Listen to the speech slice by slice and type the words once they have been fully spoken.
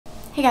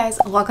Hey guys,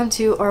 welcome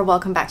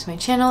back to my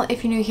channel.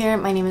 If you're new here,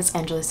 my name is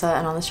Angelisa,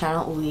 and on this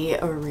channel we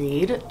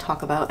read,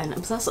 talk about, and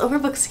obsess over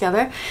books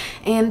together.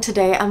 And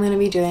today I'm going to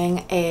be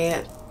doing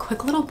a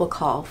quick little book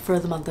haul for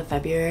the month of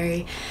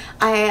February.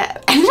 I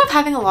ended up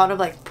having a lot of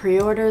like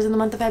pre-orders in the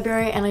month of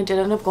February, and I did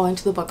end up going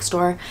to the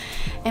bookstore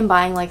and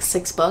buying like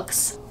 6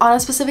 books on a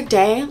specific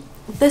day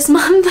this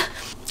month.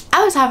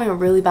 I was having a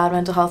really bad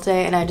mental health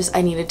day, and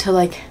I needed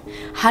to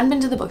hadn't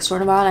been to the bookstore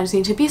in a while, and I just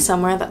needed to be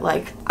somewhere that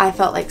I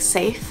felt like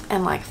safe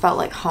and felt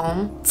like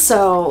home.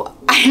 So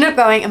I ended up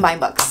going and buying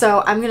books.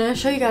 So I'm gonna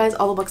show you guys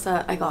all the books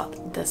that I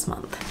got this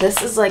month.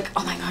 This is oh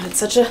my god, it's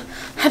such a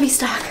heavy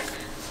stack.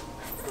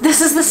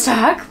 This is the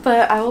stack,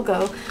 but I will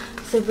go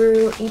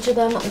through each of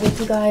them with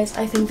you guys.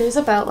 I think there's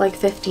about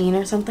 15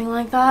 or something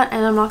like that,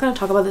 and I'm not gonna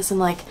talk about this in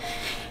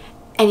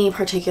any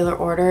particular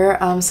order.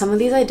 Some of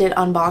these I did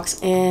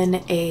unbox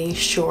in a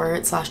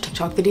short /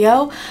 TikTok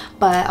video,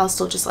 but I'll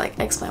still just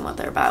explain what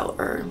they're about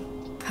or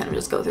kind of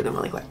just go through them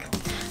really quick.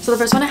 So the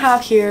first one I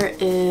have here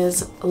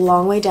is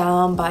Long Way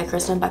Down by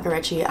Krista and Becca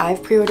Ritchie.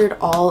 I've pre-ordered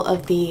all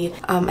of the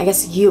I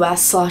guess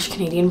US /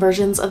 Canadian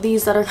versions of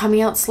these that are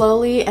coming out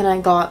slowly, and I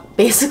got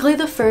basically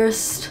the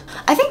first,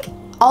 I think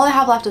all I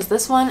have left is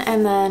this one,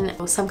 and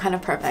then Some Kind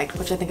of Perfect,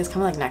 which I think is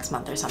coming next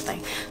month or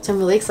something. So I'm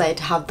really excited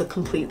to have the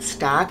complete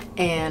stack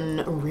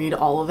and read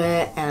all of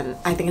it, and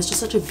I think it's just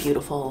such a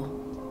beautiful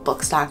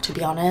book stack, to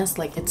be honest.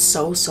 It's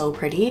so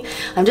pretty.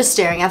 I'm just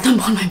staring at them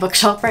on my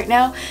bookshelf right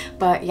now,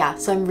 but yeah,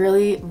 so I'm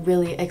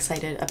really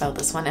excited about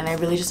this one, and I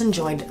really just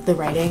enjoyed the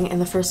writing in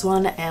the first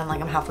one, and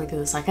I'm halfway through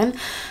the second.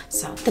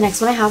 So the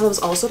next one I have that was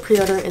also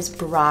pre-order is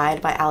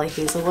Bride by Ali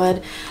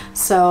Hazelwood.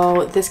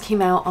 So this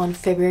came out on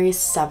February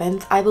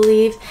 7th, I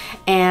believe,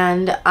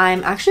 and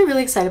I'm actually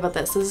really excited about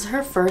this. This is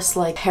her first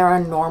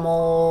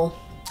paranormal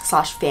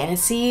 /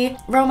 fantasy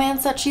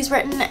romance that she's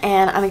written,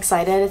 and I'm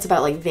excited. It's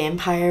about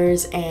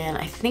vampires and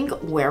I think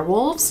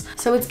werewolves,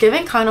 so it's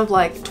giving kind of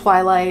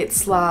Twilight /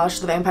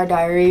 The Vampire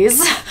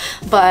Diaries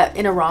but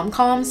in a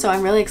rom-com. So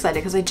I'm really excited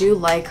because I do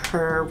like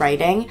her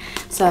writing,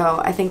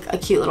 so I think a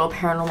cute little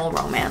paranormal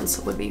romance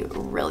would be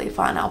really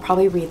fun. I'll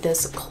probably read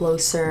this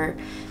closer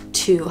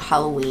to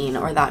Halloween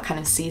or that kind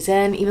of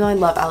season. Even though I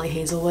love Ali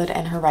Hazelwood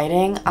and her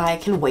writing, I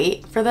can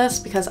wait for this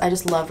because I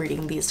just love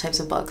reading these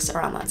types of books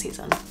around that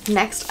season.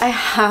 Next I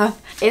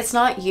have It's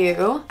Not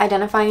You,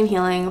 Identifying and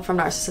Healing from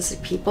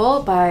Narcissistic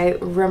People by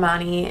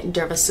Ramani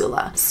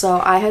Durvasula.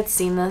 So I had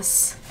seen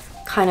this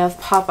kind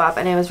of pop up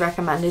and it was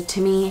recommended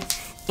to me,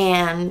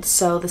 and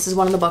so this is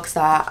one of the books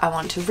that I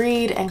want to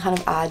read and kind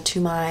of add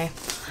to my, I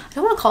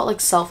don't want to call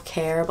it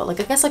self-care, but I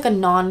guess a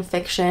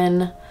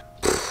non-fiction,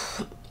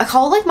 I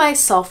call it my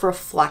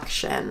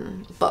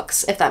self-reflection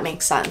books, if that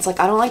makes sense. I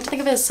don't like to think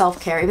of it as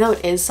self-care, even though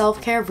it is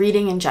self-care.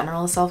 Reading in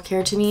general is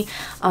self-care to me,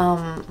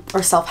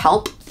 or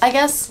self-help, I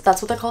guess.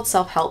 That's what they're called,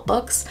 self-help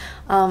books.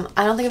 I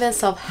don't think of it as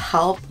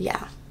self-help.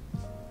 Yeah.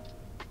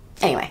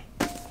 Anyway,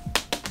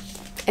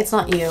 It's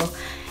Not You.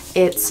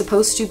 It's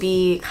supposed to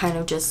be kind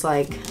of just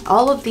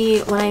all of the,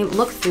 when I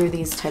look through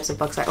these types of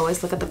books, I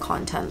always look at the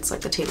contents,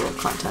 the table of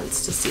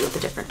contents, to see what the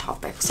different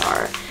topics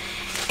are.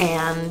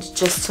 And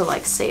just to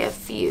say a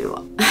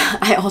few,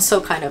 I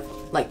also kind of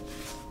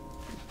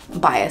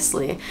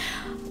biasly,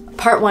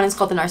 part 1 is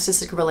called The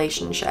Narcissistic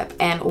Relationship,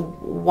 and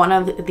one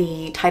of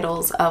the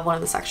titles of one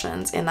of the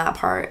sections in that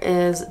part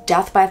is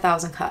Death by a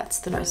Thousand Cuts,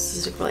 The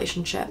Narcissistic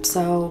Relationship.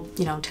 So,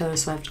 you know, Taylor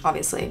Swift,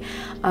 obviously.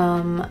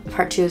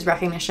 Part 2 is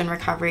Recognition,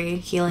 Recovery,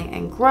 Healing,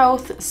 and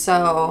Growth.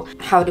 So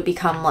how to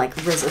become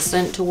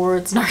resistant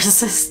towards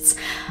narcissists,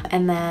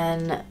 and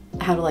then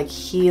how to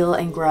heal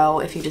and grow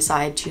if you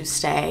decide to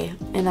stay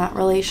in that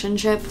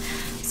relationship.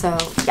 So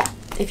yeah,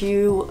 if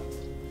you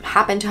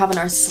happen to have a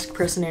narcissistic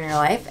person in your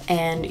life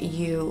and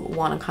you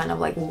want to kind of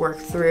work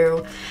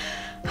through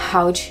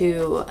how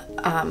to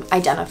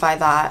identify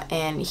that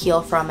and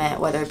heal from it,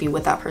 whether it be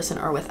with that person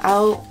or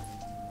without,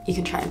 you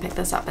can try and pick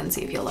this up and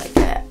see if you'll like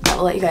it. I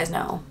will let you guys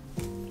know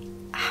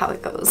how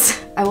it goes.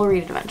 I will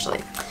read it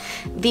eventually.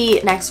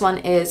 The next one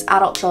is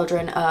Adult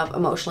Children of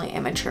Emotionally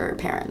Immature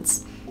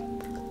Parents.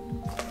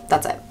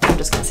 That's it. I'm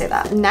just gonna say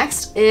that.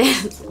 Next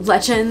is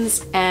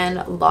Legends and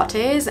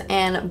Lattes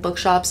and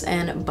Bookshops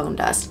and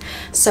Bonedust.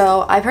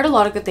 So I've heard a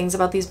lot of good things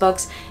about these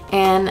books,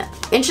 and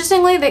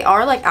interestingly they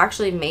are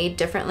actually made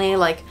differently.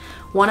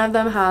 One of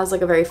them has a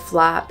very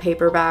flat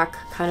paperback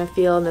kind of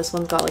feel, and this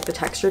one's got the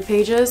textured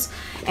pages,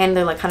 and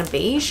they're kind of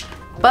beige,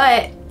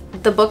 but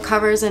the book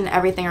covers and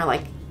everything are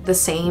the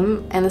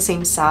same and the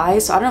same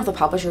size. So I don't know if the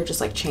publisher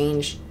just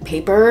changed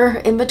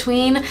paper in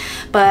between,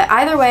 but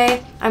either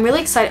way I'm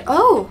really excited.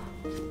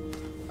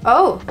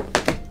 Oh,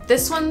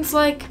 this one's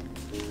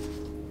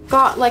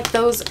got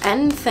those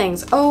end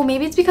things. Oh,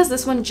 maybe it's because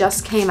this one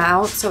just came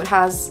out, so it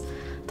has,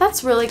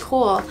 that's really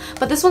cool.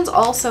 But this one's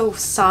also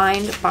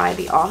signed by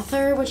the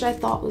author, which I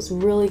thought was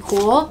really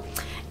cool.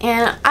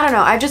 And I don't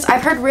know,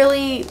 I've heard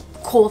really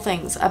cool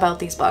things about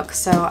these books,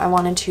 so I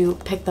wanted to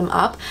pick them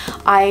up.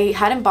 I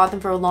hadn't bought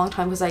them for a long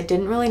time because I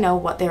didn't really know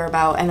what they were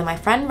about, and then my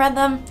friend read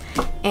them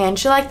and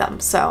she liked them,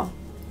 so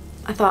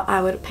I thought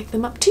I would pick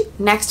them up too.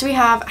 Next we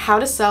have How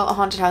to Sell a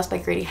Haunted House by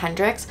Grady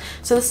Hendrix.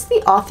 So this is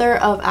the author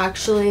of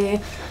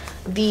actually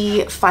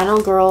the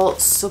Final Girl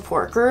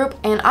support group,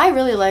 and I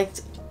really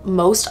liked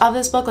most of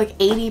this book, like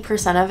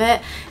 80% of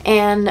it,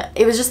 and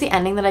it was just the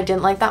ending that I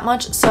didn't like that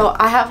much. So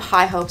I have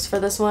high hopes for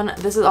this one.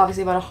 This is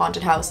obviously about a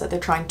haunted house that they're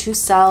trying to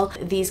sell.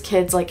 These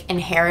kids like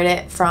inherit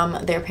it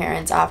from their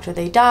parents after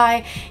they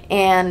die,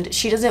 and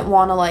she doesn't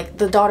want to, like,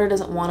 the daughter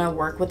doesn't want to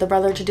work with the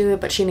brother to do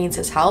it, but she needs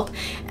his help.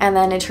 And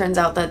then it turns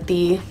out that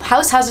the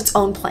house has its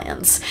own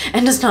plans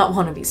and does not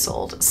want to be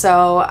sold.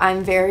 So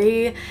I'm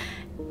very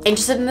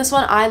interested in this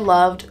one. I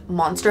loved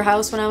Monster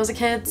House when I was a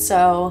kid,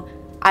 so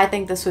I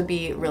think this would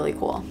be really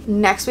cool.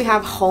 Next we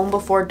have Home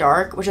Before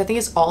Dark, which I think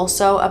is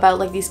also about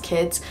like these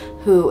kids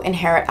who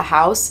inherit a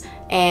house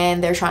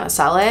and they're trying to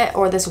sell it,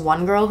 or this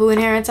one girl who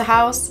inherits a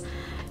house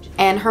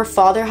and her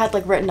father had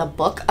like written a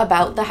book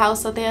about the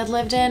house that they had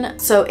lived in.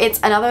 So it's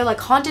another like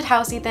haunted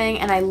housey thing,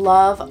 and I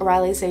love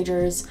Riley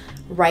Sager's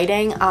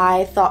writing.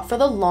 I thought for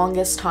the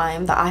longest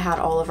time that I had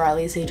all of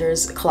Riley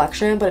Sager's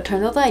collection, but it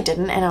turned out that I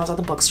didn't, and I was at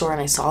the bookstore and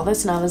I saw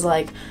this and I was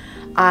like,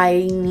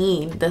 I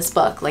need this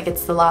book. Like,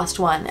 it's the last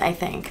one, I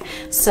think.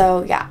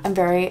 So yeah, I'm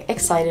very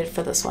excited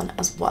for this one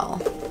as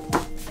well.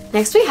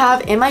 Next we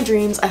have In My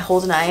Dreams I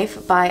Hold a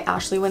Knife by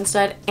Ashley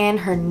Winstead, and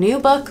her new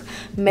book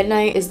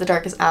Midnight is the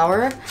Darkest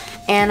Hour.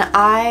 And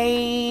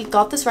I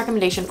got this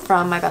recommendation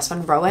from my best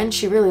friend Rowan.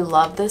 She really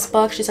loved this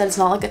book. She said it's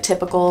not like a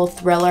typical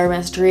thriller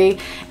mystery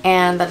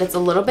and that it's a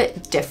little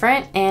bit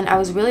different, and I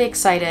was really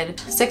excited.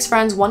 6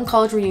 friends, 1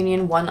 college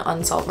reunion, 1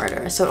 unsolved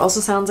murder. So it also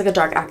sounds like a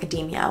dark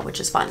academia, which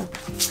is fun.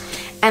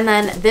 And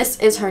then this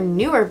is her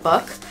newer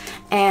book,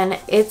 and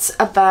it's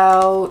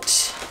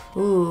about,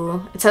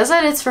 ooh, it says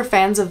that it's for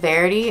fans of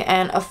Verity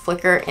and A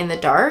Flicker in the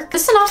Dark. The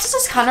synopsis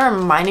is kind of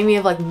reminding me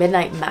of like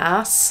Midnight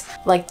Mass,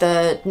 like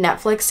the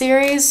Netflix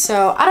series.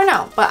 So I don't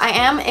know, but I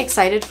am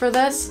excited for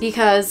this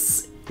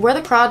because Where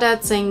the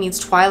Crawdads Sing meets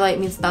Twilight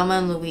meets Thelma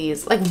and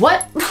Louise. Like,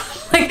 what?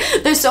 Like,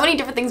 there's so many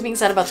different things being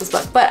said about this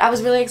book, but I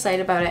was really excited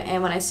about it,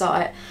 and when I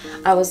saw it,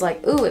 I was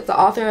like, ooh, it's the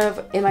author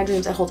of In My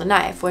Dreams I Hold a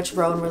Knife, which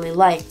Rowan really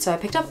liked, so I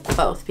picked up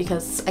both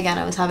because, again,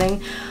 I was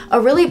having a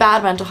really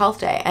bad mental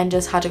health day and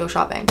just had to go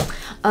shopping.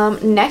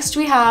 Next,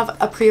 we have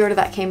a pre-order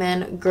that came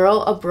in,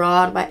 Girl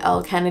Abroad by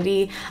Elle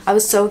Kennedy. I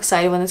was so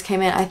excited when this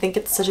came in. I think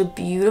it's such a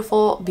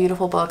beautiful,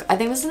 beautiful book. I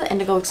think this is the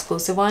Indigo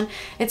exclusive one.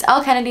 It's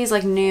Elle Kennedy's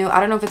like new, I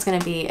don't know if it's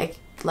gonna be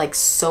like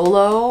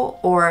solo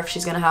or if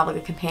she's gonna have like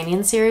a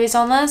companion series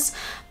on this,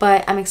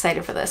 but I'm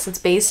excited for this. It's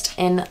based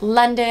in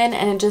London,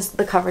 and it just,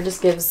 the cover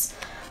just gives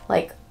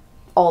like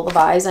all the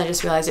vibes, and I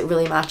just realized it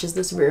really matches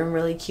this room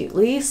really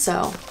cutely.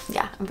 So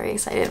yeah, I'm very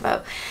excited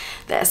about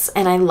this,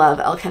 and I love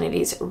Elle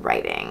Kennedy's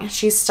writing.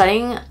 She's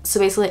studying,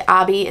 so basically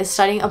Abby is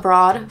studying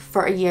abroad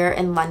for a year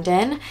in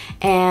London,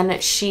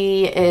 and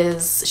she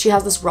has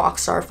this rock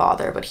star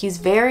father, but he's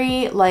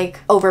very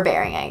like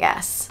overbearing, I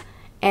guess.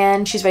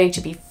 And she's ready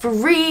to be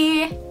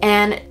free,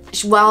 and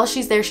while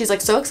she's there, she's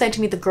like so excited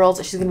to meet the girls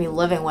that she's gonna be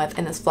living with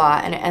in this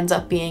flat, and it ends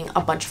up being a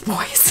bunch of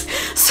boys.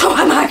 So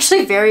I'm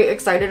actually very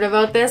excited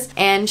about this,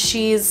 and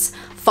she's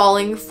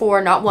falling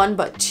for not 1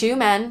 but 2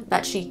 men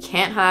that she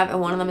can't have, and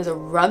one of them is a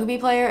rugby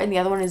player and the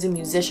other one is a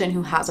musician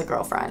who has a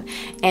girlfriend,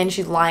 and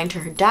she's lying to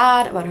her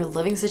dad about her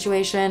living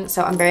situation.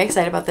 So I'm very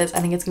excited about this. I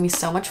think it's gonna be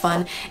so much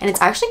fun, and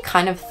it's actually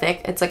kind of thick.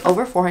 It's like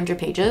over 400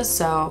 pages,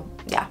 so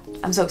yeah,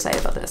 I'm so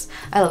excited about this.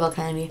 I love Elle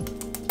Kennedy.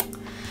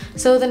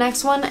 So the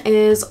next one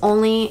is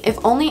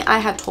If Only I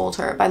Had Told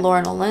Her by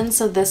Laura Nowlin.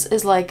 So this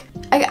is like,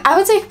 I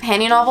would say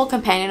companion novel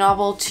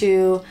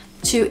to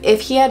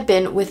If He Had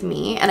Been With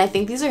Me, and I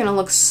think these are gonna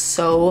look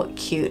so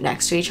cute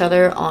next to each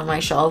other on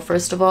my shelf,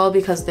 first of all,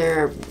 because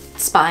their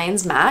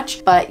spines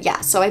match. But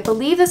yeah, so I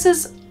believe this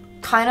is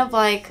kind of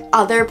like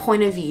other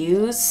point of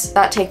views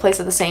that take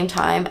place at the same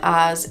time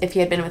as If He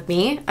Had Been With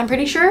Me, I'm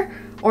pretty sure,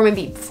 or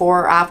maybe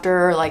before or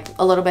after, or like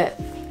a little bit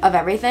of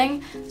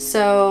everything.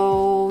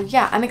 So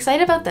yeah, I'm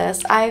excited about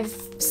this. I've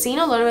seen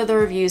a little bit of the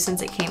reviews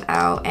since it came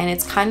out, and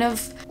it's kind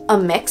of a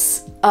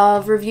mix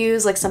of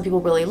reviews. Like, some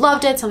people really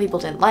loved it, some people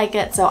didn't like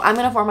it, so I'm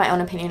gonna form my own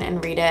opinion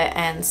and read it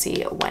and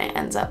see when it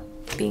ends up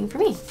being for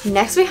me.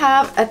 Next we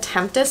have A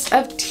Tempest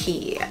of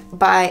Tea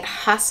by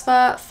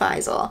Hasfa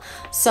Faisal.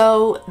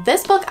 So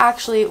this book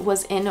actually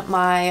was in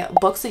my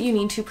books that you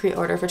need to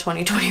pre-order for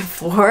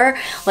 2024,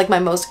 like my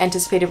most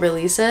anticipated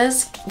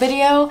releases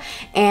video,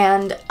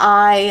 and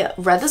I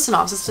read the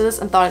synopsis to this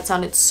and thought it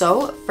sounded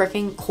so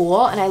freaking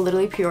cool, and I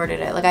literally pre-ordered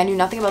it. Like, I knew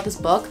nothing about this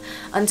book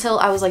until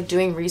I was like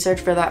doing research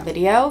for that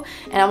video,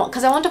 and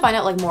because I wanted to find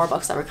out like more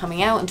books that were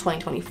coming out in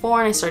 2024,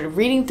 and I started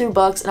reading through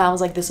books, and I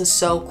was like, this is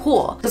so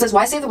cool. It says,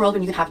 why save the world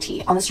when you can have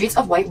tea? On the streets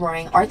of White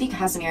Roaring, Arthi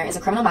Casimir is a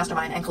criminal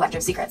mastermind and collector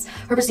of secrets.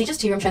 Her prestigious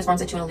tea room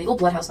transforms into an illegal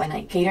bloodhouse by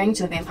night, catering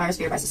to the vampires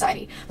feared by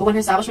society. But when her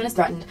establishment is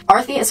threatened,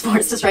 Arthi is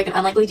forced to strike an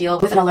unlikely deal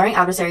with an alluring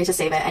adversary to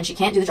save it, and she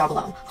can't do the job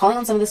alone. Calling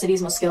on some of the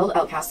city's most skilled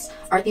outcasts,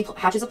 Arthi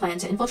hatches a plan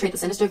to infiltrate the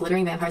sinister,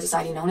 glittering vampire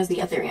society known as the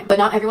Ethereum. But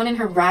not everyone in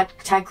her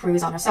ragtag crew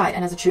is on her side,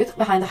 and as the truth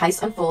behind the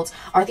heist unfolds,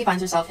 Arthi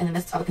finds herself in the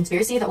midst of a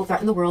conspiracy that will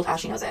threaten the world as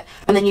she knows it.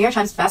 From the New York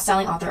Times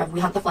best-selling author of We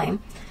Hunt the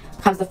Flame,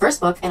 comes the first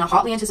book in a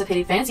hotly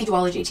anticipated fantasy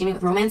duology teeming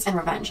with romance and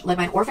revenge, led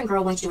by an orphan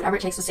girl willing to do whatever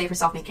it takes to save her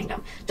self-made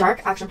kingdom.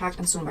 Dark, action-packed,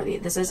 and swoon-worthy.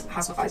 This is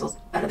Haskell Feisel's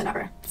better than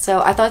ever.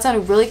 So I thought it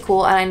sounded really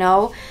cool, and I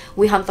know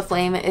We Hunt the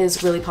Flame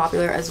is really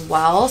popular as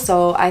well,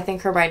 so I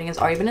think her writing has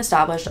already been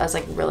established as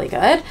like really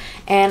good,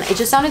 and it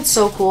just sounded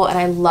so cool, and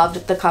I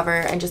loved the cover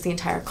and just the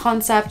entire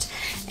concept,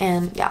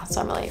 and yeah,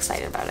 so I'm really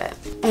excited about it.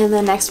 And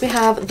then next we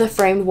have The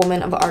Framed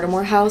Woman of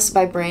Ardmore House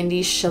by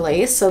Brandy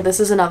Shalais. So this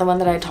is another one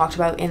that I talked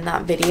about in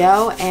that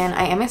video, and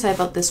I am excited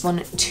about this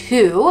one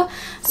too.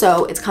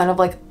 So it's kind of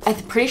like, I'm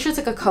pretty sure it's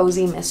like a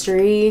cozy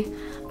mystery.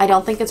 I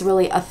don't think it's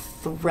really a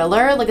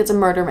thriller, like it's a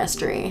murder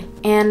mystery,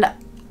 and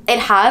it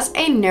has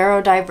a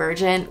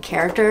neurodivergent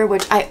character,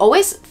 which I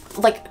always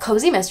like.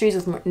 Cozy mysteries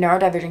with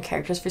neurodivergent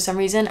characters for some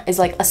reason is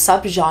like a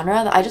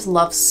subgenre that I just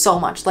love so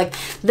much. Like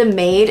The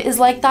Maid is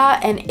like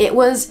that, and it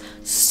was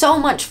so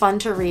much fun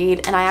to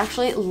read, and I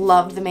actually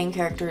loved the main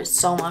character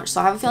so much, so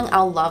I have a feeling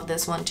I'll love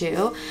this one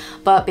too.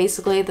 But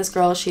basically this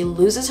girl, she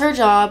loses her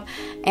job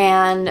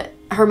and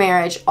her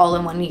marriage all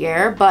in 1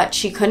 year, but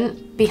she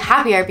couldn't be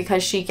happier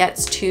because she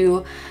gets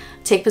to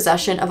take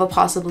possession of a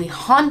possibly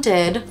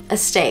haunted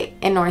estate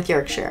in North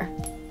Yorkshire.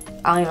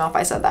 I don't even know if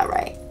I said that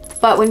right.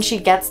 But when she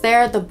gets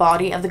there, the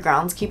body of the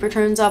groundskeeper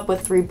turns up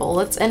with 3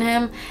 bullets in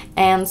him,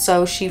 and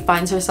so she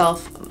finds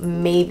herself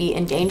maybe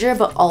in danger,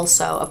 but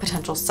also a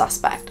potential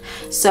suspect.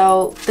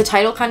 So the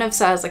title kind of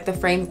says like The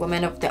Framed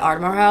Woman of the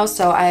Ardmore House,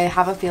 so I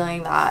have a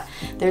feeling that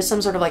there's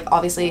some sort of like,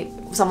 obviously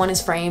someone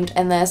is framed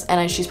in this,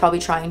 and she's probably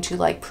trying to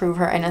like prove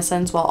her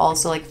innocence while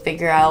also like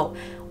figure out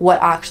what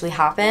actually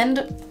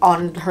happened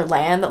on her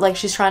land that like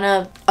she's trying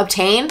to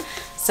obtain.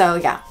 So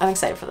yeah, I'm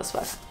excited for this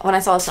book. When I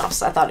saw the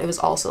synopsis, I thought it was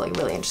also like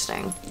really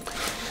interesting.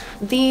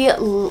 The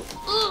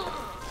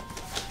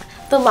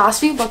last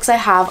few books I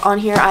have on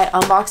here I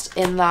unboxed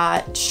in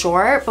that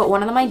short, but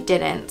one of them I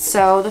didn't.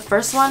 So the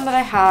first one that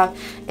I have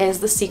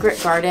is The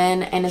Secret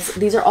Garden, and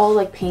these are all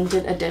like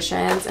painted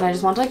editions, and I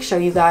just want to like show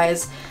you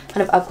guys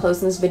kind of up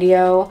close in this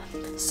video.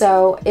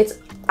 So it's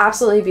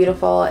absolutely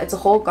beautiful. It's a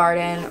whole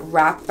garden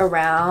wrapped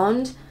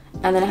around,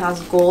 and then it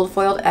has gold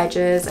foiled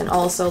edges and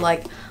also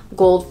like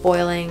gold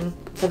foiling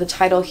for the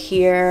title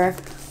here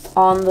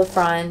on the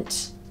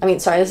front. I mean,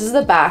 sorry, this is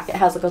the back. It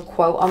has like a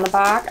quote on the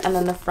back, and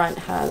then the front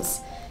has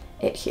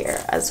it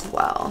here as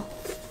well.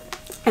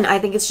 And I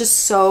think it's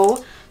just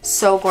so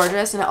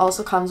gorgeous, and it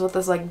also comes with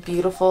this like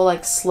beautiful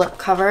like slip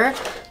cover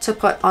to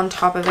put on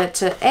top of it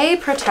to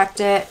protect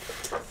it,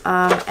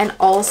 and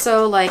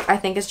also like I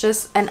think it's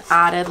just an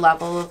added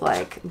level of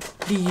like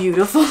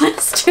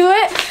beautifulness to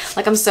it.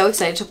 Like I'm so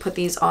excited to put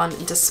these on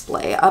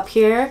display up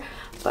here.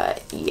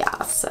 But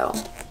yeah, so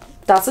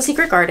that's The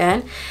Secret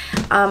Garden.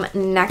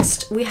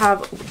 Next we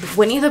have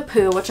Winnie the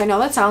Pooh, which I know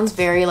that sounds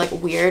very like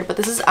weird, but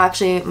this is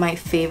actually my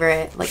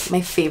favorite, like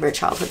my favorite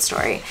childhood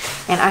story.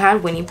 And I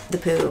had Winnie the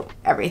Pooh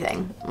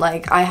everything.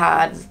 Like I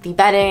had the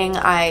bedding,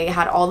 I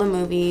had all the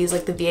movies,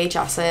 like the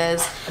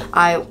VHSs.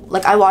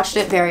 I watched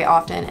it very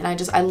often, and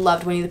I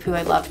loved Winnie the Pooh.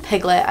 I loved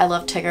Piglet, I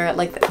loved Tigger,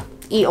 like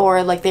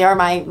Eeyore, like they are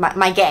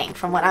my gang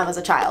from when I was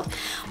a child.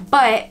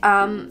 But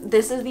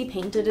this is the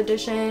painted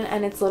edition,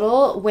 and it's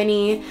little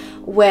Winnie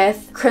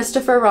with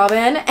Christopher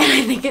Robin, and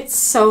I think it's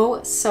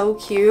so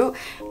cute.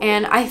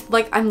 And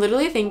I'm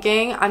literally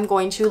thinking I'm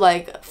going to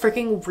like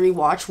freaking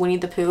rewatch Winnie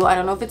the Pooh. I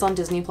don't know if it's on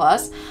Disney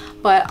Plus,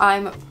 but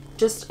I'm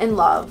just in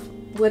love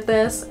with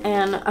this,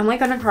 and I'm like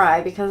gonna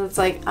cry because it's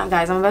like,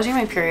 guys, I'm about to get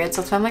my period,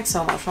 so that's why I'm like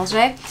so emotional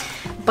today.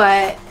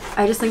 But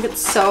I just think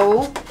it's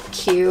so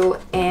cute,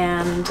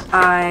 and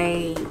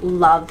I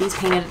love these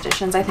painted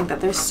editions. I think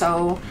that they're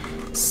so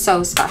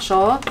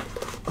special.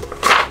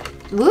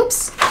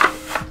 Whoops,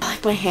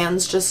 like my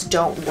hands just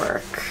don't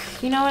work,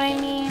 you know what I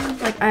mean?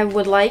 Like I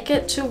would like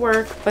it to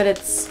work, but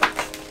it's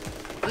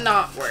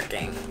not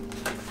working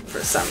for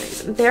some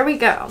reason. There we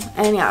go.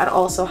 And yeah, it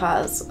also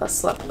has a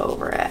slip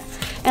over it,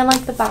 and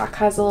like the back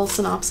has a little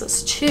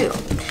synopsis too.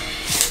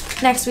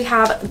 Next we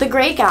have The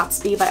Great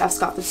Gatsby by F.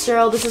 Scott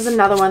Fitzgerald. This is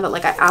another one that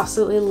like I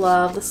absolutely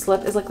love. The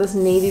slip is like this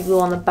navy blue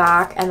on the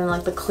back, and then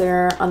like the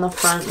clear on the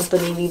front with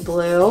the navy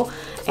blue,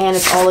 and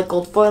it's all like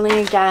gold foiling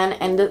again.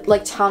 And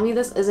like, tell me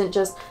this isn't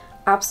just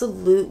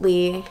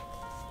absolutely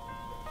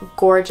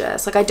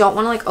gorgeous. Like I don't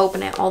want to like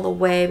open it all the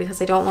way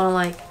because I don't want to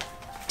like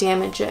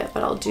damage it,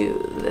 but I'll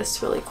do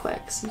this really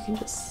quick so you can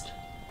just,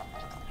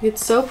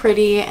 it's so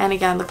pretty. And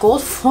again, the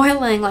gold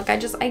foiling, like I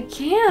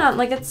can't,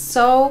 like it's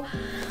so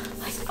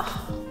like,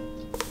 oh.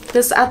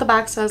 This at the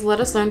back says,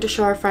 "Let us learn to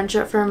show our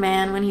friendship for a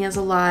man when he is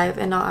alive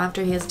and not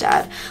after he is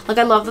dead." Like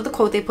I love that the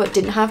quote they put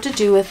didn't have to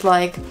do with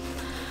like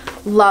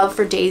love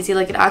for Daisy.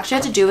 Like it actually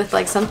had to do with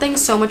like something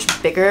so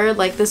much bigger.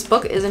 Like this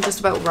book isn't just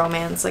about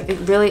romance, like it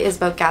really is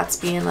about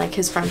Gatsby and like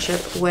his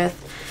friendship with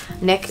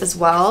Nick as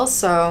well.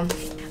 So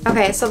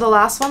okay, so the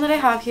last one that I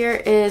have here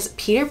is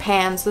Peter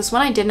Pan. So this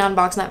one I didn't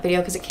unbox in that video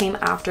because it came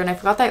after, and I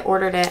forgot that I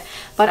ordered it.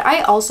 But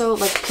I also,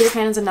 like, Peter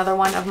Pan is another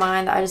one of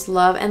mine that I just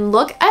love. And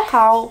look at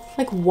how,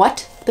 like,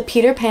 what? The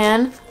Peter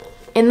Pan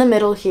in the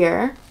middle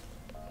here.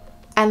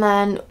 And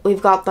then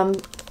we've got them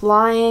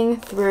flying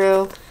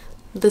through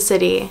the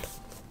city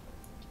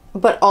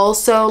but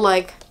also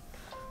like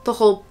the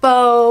whole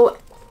bow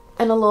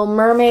and a little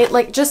mermaid,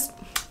 like just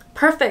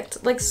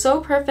perfect, like so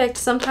perfect.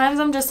 Sometimes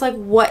I'm just like,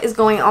 what is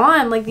going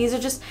on? Like these are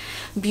just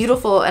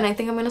beautiful, and I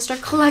think I'm gonna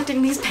start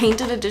collecting these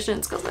painted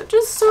editions because they're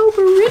just so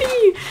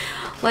pretty.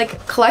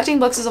 Like collecting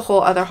books is a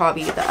whole other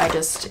hobby that I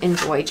just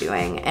enjoy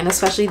doing, and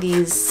especially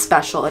these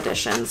special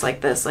editions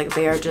like this. Like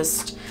they are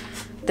just,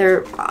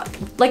 they're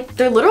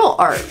literal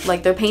art.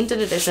 Like they're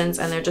painted editions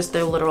and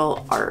they're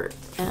literal art,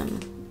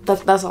 and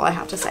that's all I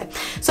have to say.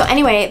 So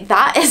anyway,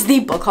 that is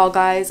the book haul,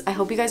 guys. I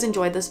hope you guys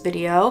enjoyed this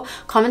video.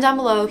 Comment down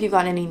below if you've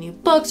got any new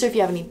books or if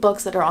you have any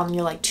books that are on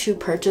your like to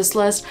purchase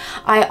list.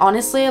 I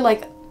honestly,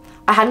 like,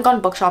 I hadn't gone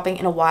book shopping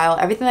in a while.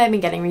 Everything that I've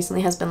been getting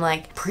recently has been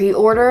like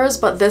pre-orders,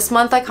 but this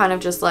month I kind of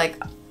just like,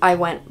 I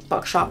went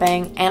book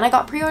shopping and I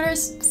got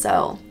pre-orders,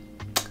 so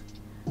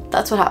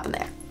that's what happened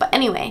there. But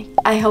anyway,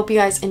 I hope you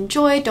guys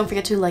enjoyed. Don't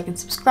forget to like and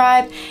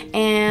subscribe,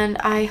 and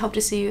I hope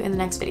to see you in the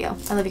next video.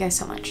 I love you guys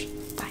so much.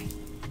 Bye.